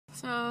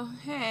So,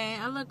 hey,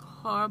 I look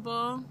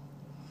horrible.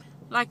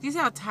 Like, you see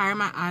how tired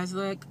my eyes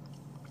look?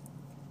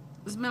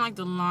 It's been like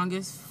the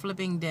longest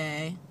flipping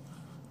day.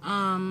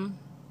 I'm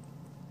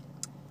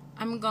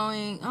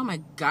going, oh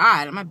my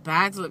God, my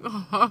bags look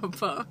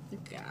horrible.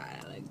 God,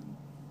 I look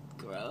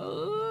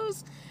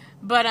gross.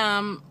 But,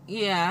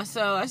 yeah,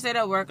 so I stayed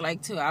at work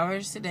like 2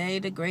 hours today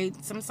to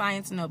grade some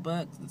science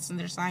notebooks and some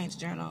of their science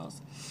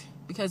journals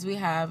because we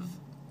have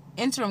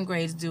interim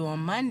grades due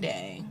on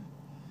Monday.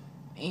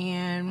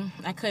 And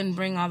I couldn't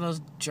bring all those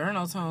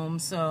journals home,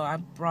 so I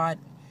brought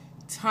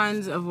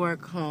tons of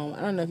work home.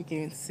 I don't know if you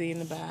can see in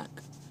the back.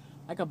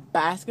 Like a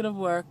basket of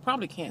work.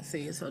 Probably can't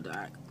see, it's so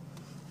dark.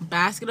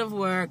 Basket of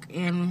work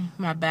and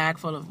my bag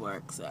full of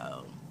work.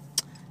 So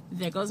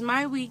there goes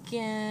my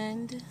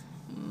weekend.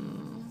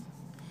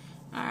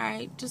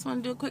 Alright, just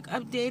want to do a quick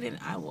update and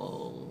I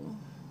will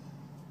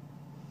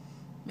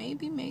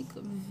maybe make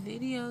a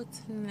video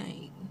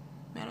tonight.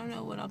 I don't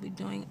know what I'll be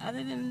doing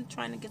other than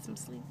trying to get some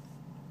sleep.